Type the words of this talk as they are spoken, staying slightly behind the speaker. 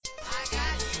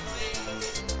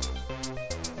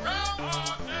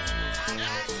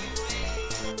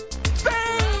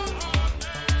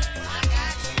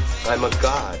I'm a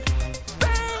god.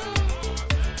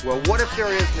 Well, what if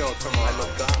there is no tomorrow? I'm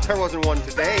a god. There wasn't one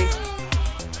today.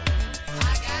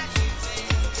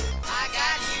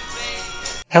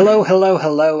 Hello, hello,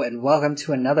 hello, and welcome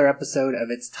to another episode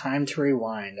of It's Time to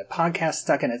Rewind, a podcast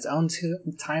stuck in its own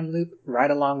time loop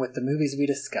right along with the movies we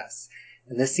discuss.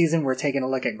 And this season we're taking a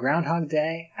look at Groundhog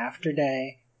Day after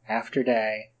day after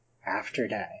day after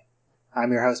day.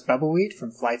 I'm your host Bubba Wheat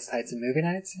from Flights, Tights, and Movie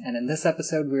Nights, and in this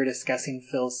episode we're discussing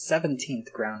Phil's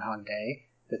 17th Groundhog Day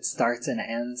that starts and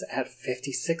ends at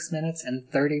 56 minutes and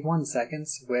 31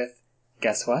 seconds with,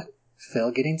 guess what?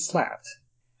 Phil getting slapped.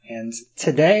 And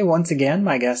today, once again,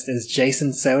 my guest is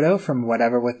Jason Soto from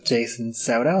Whatever with Jason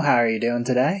Soto. How are you doing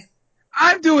today?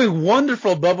 I'm doing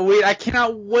wonderful, Bubba Wheat. I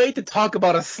cannot wait to talk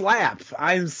about a slap.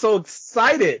 I'm so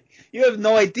excited. You have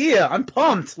no idea. I'm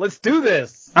pumped. Let's do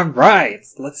this. All right,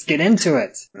 let's get into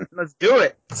it. Let's do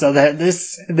it. So that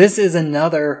this is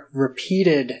another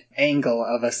repeated angle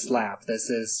of a slap. This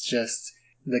is just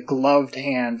the gloved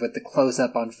hand with the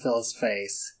close-up on Phil's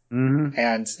face. Mm-hmm.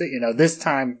 And, this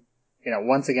time,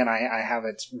 once again, I have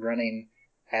it running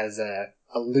as a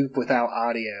loop without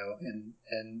audio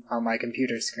and on my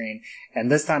computer screen.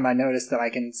 And this time I noticed that I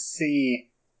can see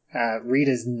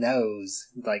Rita's nose,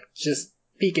 like, just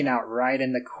peeking out right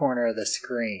in the corner of the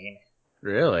screen.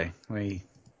 Really?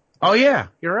 Oh yeah,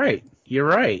 you're right. You're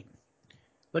right.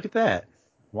 Look at that.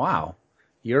 Wow.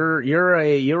 You're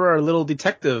a little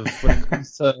detective when it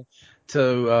comes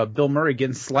to Bill Murray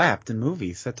getting slapped in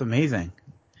movies. That's amazing.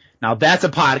 Now that's a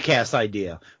podcast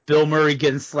idea. Bill Murray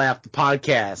getting slapped, the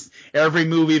podcast. Every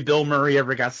movie Bill Murray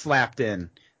ever got slapped in.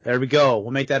 There we go.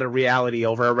 We'll make that a reality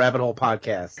over a Rabbit Hole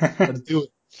podcast. Let's do it.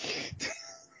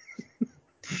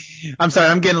 I'm sorry,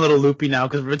 I'm getting a little loopy now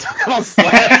because we're talking about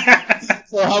slaps.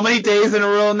 So how many days in a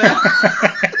row now?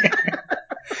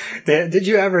 Did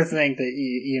you ever think that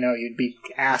you'd be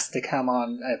asked to come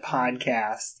on a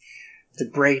podcast to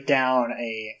break down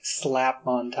a slap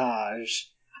montage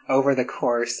over the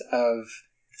course of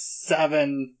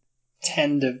 10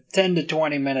 to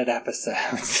 20 minute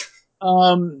episodes?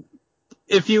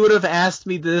 If you would have asked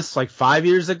me this like 5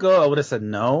 years ago, I would have said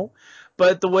no.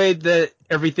 But the way that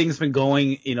everything's been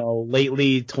going,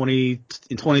 lately, in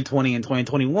 2020 and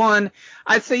 2021,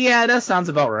 I'd say, yeah, that sounds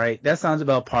about right. That sounds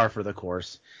about par for the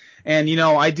course. And,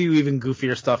 I do even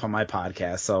goofier stuff on my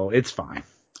podcast, so it's fine.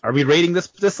 Are we rating this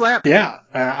slap? Yeah,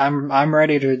 I'm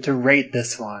ready to rate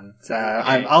this one. Okay.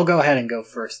 I'll go ahead and go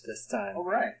first this time. All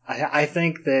right. I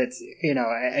think that,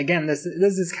 again, this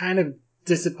is kind of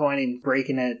disappointing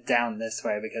breaking it down this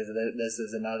way because this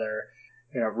is another,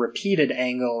 repeated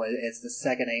angle. It's the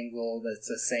second angle that's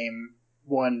the same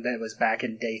one that was back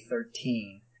in day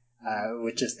 13,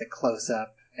 with just the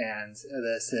close-up. And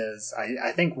this is,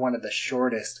 I think, one of the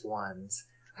shortest ones.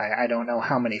 I don't know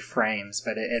how many frames,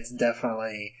 but it's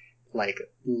definitely like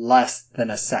less than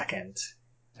a second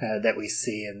that we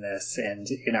see in this. And,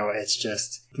 it's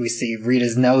just, we see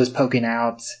Rita's nose poking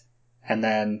out and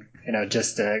then,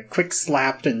 just a quick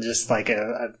slap and just like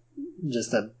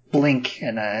just a blink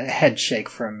and a head shake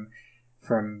from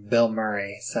Bill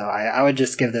Murray. So I would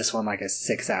just give this one like a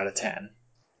 6 out of 10.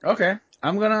 Okay.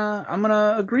 I'm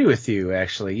gonna agree with you,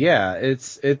 actually. Yeah,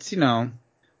 it's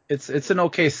an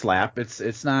okay slap.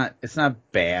 It's not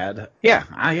bad. Yeah,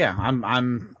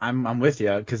 I'm with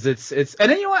you because it's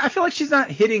and then I feel like she's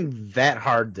not hitting that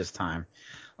hard this time.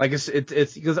 Like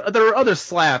it's because there are other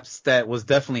slaps that was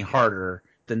definitely harder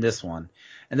than this one,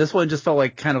 and this one just felt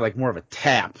like kind of like more of a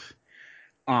tap.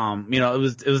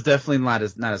 It was definitely not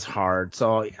as hard.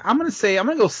 So I'm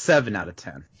gonna go 7 out of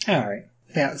 10. All right.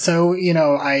 Yeah. So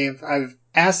I've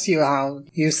asked you how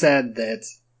you said that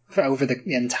over the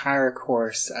entire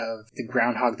course of the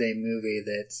Groundhog Day movie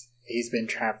that he's been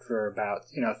trapped for about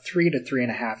 3 to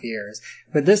 3.5 years.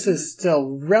 But this is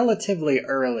still relatively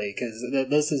early because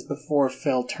this is before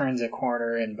Phil turns a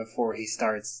corner and before he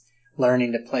starts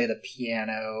learning to play the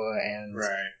piano and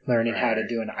learning how to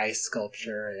do an ice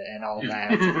sculpture and all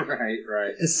that.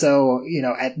 Right. So,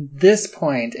 at this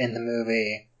point in the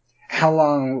movie, how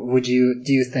long do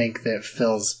you think that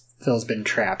Phil's been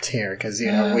trapped here? Because,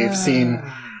 we've seen,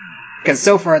 because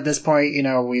so far at this point,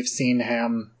 we've seen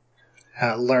him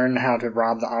learn how to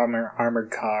rob the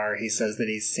armored car. He says that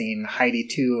he's seen Heidi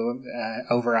 2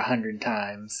 over 100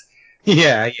 times.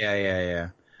 Yeah.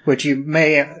 Which you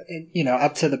may,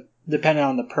 up to depending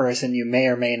on the person, you may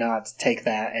or may not take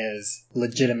that as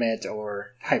legitimate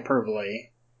or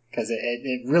hyperbole, because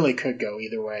it really could go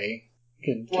either way,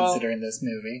 considering this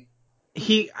movie.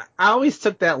 I always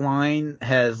took that line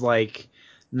as like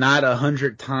not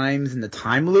 100 times in the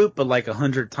time loop, but like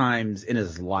 100 times in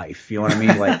his life. You know what I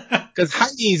mean? Like, because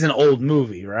Heidi's an old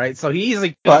movie, right? So he's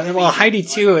like, well, Heidi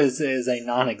 2 is a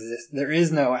non-existent. There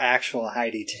is no actual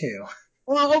Heidi 2.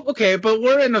 well, okay, but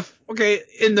we're in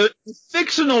the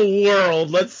fictional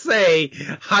world. Let's say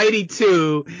Heidi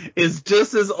 2 is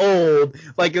just as old,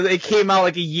 like it came out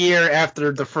like a year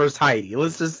after the first Heidi.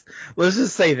 Let's just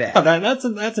say that. Oh,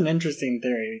 that's an interesting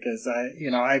theory because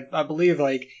I believe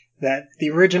like that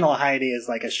the original Heidi is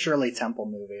like a Shirley Temple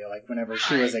movie, like whenever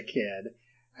she was a kid,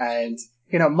 and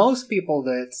most people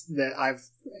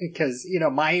because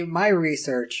my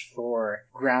research for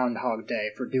Groundhog Day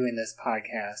for doing this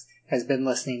podcast has been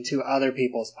listening to other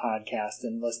people's podcasts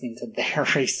and listening to their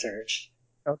research.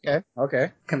 Okay.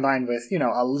 Combined with,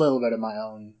 a little bit of my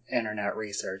own internet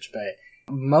research. But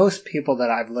most people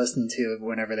that I've listened to,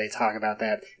 whenever they talk about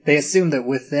that, they assume that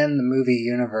within the movie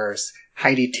universe,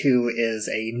 Heidi 2 is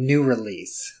a new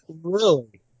release.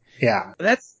 Really? Yeah.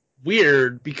 That's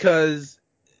weird because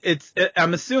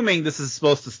I'm assuming this is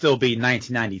supposed to still be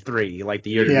 1993, like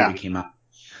the year the movie came out.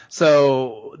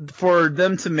 So for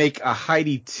them to make a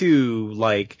Heidi 2,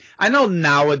 like, I know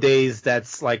nowadays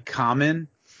that's like common.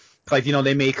 Like,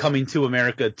 they made Coming to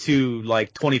America 2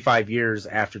 like 25 years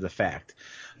after the fact.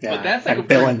 Yeah, but that's like and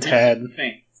Bill and Ted,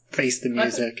 thing. Face the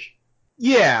Music.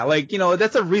 Yeah, like,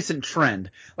 that's a recent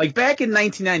trend. Like, back in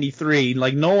 1993,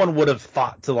 like, no one would have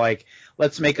thought to, like,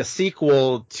 let's make a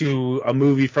sequel to a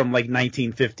movie from, like,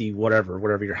 1950,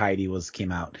 whatever your Heidi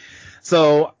came out.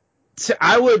 So,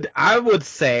 I would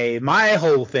say my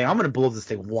whole thing, I'm going to blow this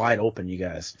thing wide open, you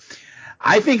guys.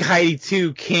 I think Heidi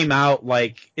 2 came out,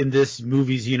 like, in this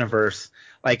movie's universe,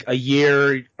 like, a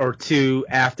year or two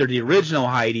after the original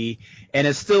Heidi, and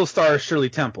it still stars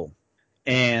Shirley Temple.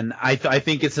 And I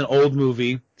think it's an old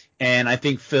movie, and I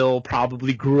think Phil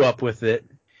probably grew up with it.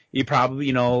 He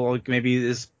probably, like maybe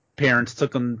his parents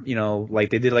took him,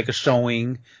 like they did like a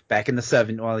showing back in the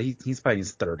 70s. Well, he's probably in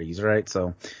his 30s, right?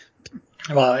 So,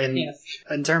 well,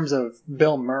 in terms of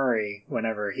Bill Murray,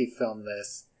 whenever he filmed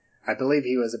this, I believe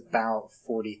he was about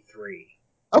 43.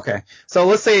 Okay, so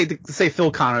let's say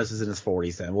Phil Connors is in his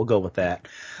 40s. Then we'll go with that.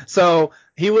 So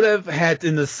he would have had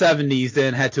in the 70s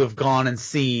then had to have gone and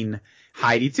seen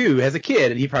Heidi 2 as a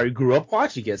kid, and he probably grew up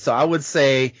watching it. So I would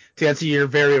say, to answer your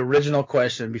very original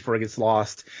question before it gets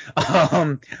lost,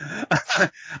 I'm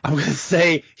going to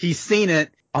say he's seen it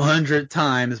 100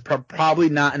 times, probably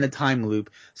not in a time loop.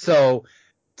 So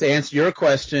to answer your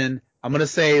question, I'm going to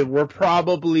say we're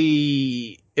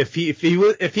probably, if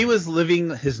he was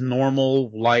living his normal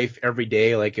life every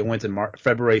day, like it went to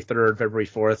February 3rd, February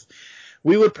 4th,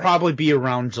 we would probably be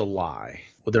around July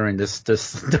during this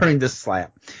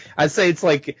slap. I'd say it's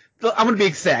like, I'm going to be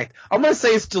exact. I'm going to say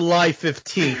it's July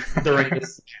 15th during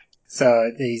this.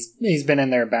 So he's been in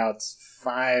there about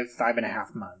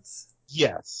 5.5 months.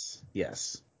 Yes.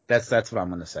 That's what I'm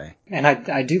going to say. And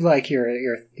I do like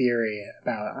your theory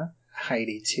about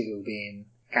Heidi 2 being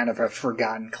kind of a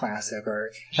forgotten classic,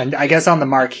 and I guess on the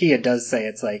marquee it does say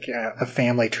it's like a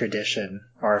family tradition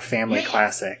or a family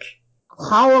classic.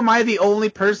 How am I the only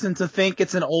person to think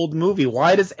it's an old movie?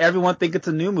 Why does everyone think it's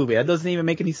a new movie? That doesn't even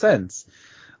make any sense.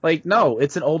 Like, no,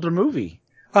 it's an older movie.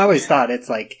 I always thought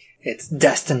it's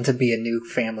destined to be a new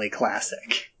family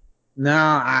classic.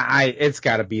 No, it's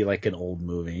got to be like an old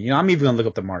movie. I'm even gonna look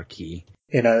up the marquee.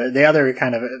 The other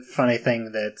kind of funny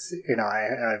thing that's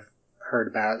I've heard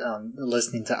about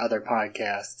listening to other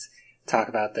podcasts talk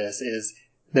about this is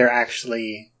there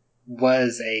actually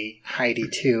was a Heidi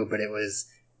 2, but it was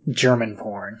German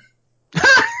porn.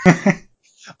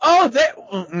 Oh,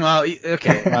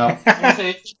 okay. Well,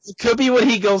 it could be what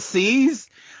he goes sees,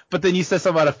 but then you said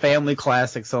something about a family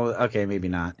classic, so okay, maybe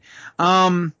not.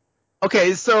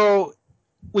 Okay, so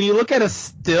when you look at a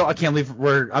still, I can't believe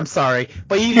I'm sorry,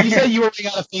 but you said you were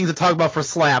running out of things to talk about for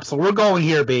Slap, so we're going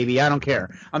here, baby. I don't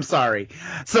care. I'm sorry.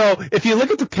 So if you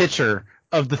look at the picture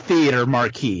of the theater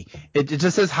marquee, it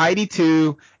just says Heidi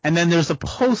 2, and then there's a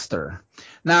poster.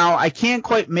 Now, I can't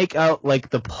quite make out,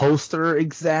 like, the poster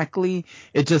exactly.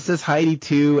 It just says Heidi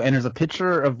 2, and there's a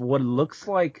picture of what it looks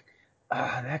like.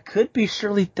 That could be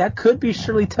Shirley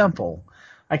Temple.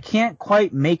 I can't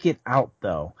quite make it out,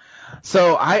 though.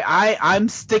 So I'm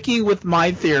sticking with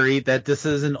my theory that this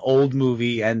is an old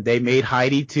movie, and they made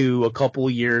Heidi 2 a couple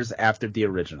years after the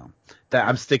original.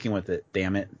 I'm sticking with it,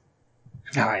 damn it.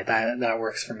 All right, that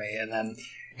works for me. And then,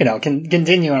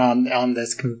 continuing on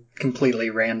this completely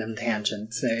random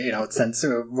tangent, since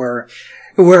we're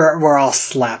all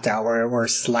slapped out, we're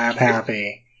slap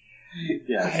happy.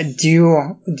 Yes.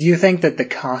 Do you think that the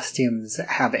costumes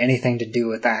have anything to do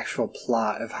with the actual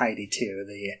plot of Heidi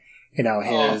 2?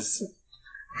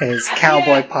 his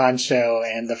cowboy poncho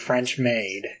and the French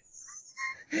maid.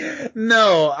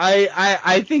 No,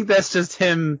 I think that's just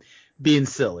him being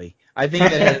silly. I think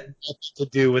that has nothing to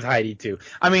do with Heidi 2.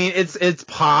 I mean, it's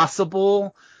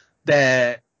possible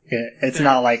that It's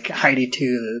not like Heidi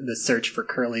 2, the search for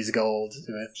Curly's gold.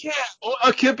 yeah, or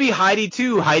it could be Heidi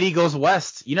 2. Heidi goes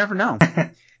west. You never know.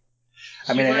 I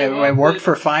mean, it worked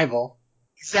for Fievel.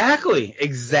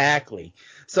 Exactly.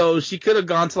 So she could have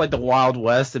gone to like the Wild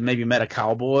West and maybe met a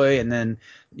cowboy, and then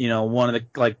one of the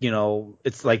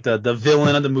it's like the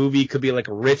villain of the movie could be like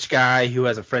a rich guy who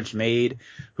has a French maid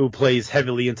who plays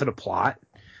heavily into the plot.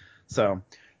 So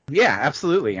yeah,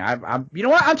 absolutely. I'm you know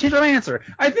what? I'm changing my answer.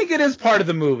 I think it is part of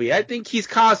the movie. I think he's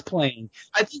cosplaying.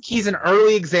 I think he's an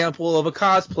early example of a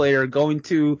cosplayer going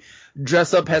to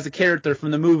dress up as a character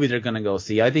from the movie they're gonna go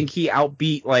see. I think he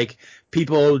outbeat like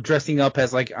people dressing up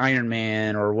as like Iron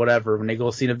Man or whatever when they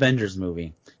go see an Avengers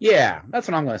movie. Yeah, that's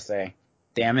what I'm gonna say.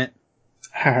 Damn it.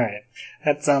 All right,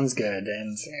 that sounds good.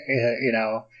 And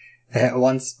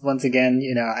once again,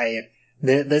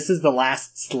 this is the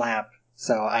last slap,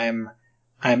 so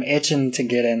I'm itching to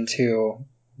get into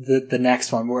the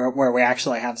next one where we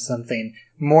actually have something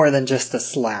more than just a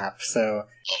slap. So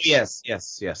yes.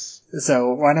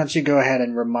 So why don't you go ahead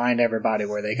and remind everybody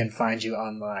where they can find you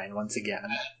online once again?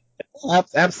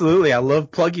 Absolutely, I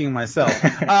love plugging myself.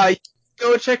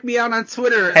 Go check me out on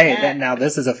Twitter. Hey, now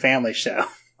this is a family show.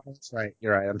 That's right.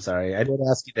 You're right. I'm sorry. I did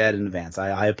ask you that in advance.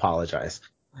 I apologize.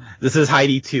 This is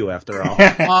Heidi 2 after all.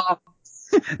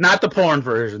 Not the porn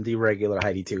version, the regular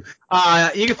Heidi 2.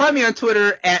 You can find me on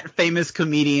Twitter at Famous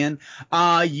Comedian.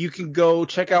 You can go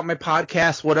check out my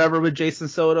podcast, Whatever with Jason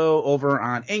Soto, over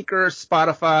on Anchor,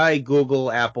 Spotify,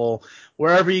 Google, Apple,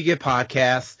 wherever you get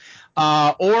podcasts.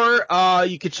 Or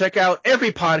you could check out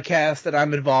every podcast that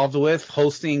I'm involved with,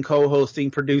 hosting,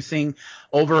 co-hosting, producing,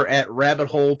 over at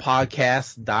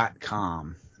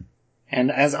rabbitholepodcast.com.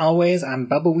 And as always, I'm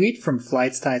Bubba Wheat from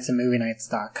Flights, Tights, and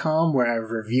MovieNights.com, where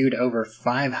I've reviewed over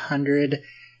 500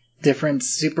 different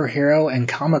superhero and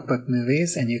comic book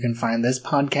movies, and you can find this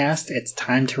podcast, It's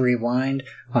Time to Rewind,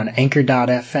 on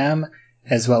Anchor.fm,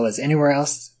 as well as anywhere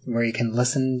else where you can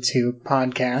listen to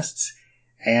podcasts.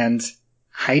 And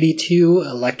Heidi 2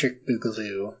 Electric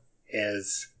Boogaloo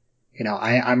is,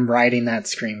 I'm writing that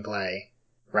screenplay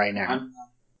right now.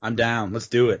 I'm down. Let's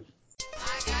do it.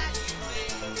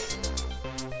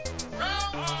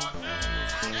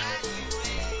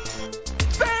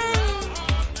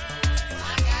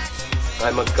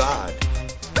 I'm a god.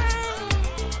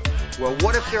 Well,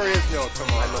 what if there is no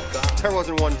tomorrow? I'm a god. There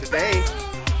wasn't one today.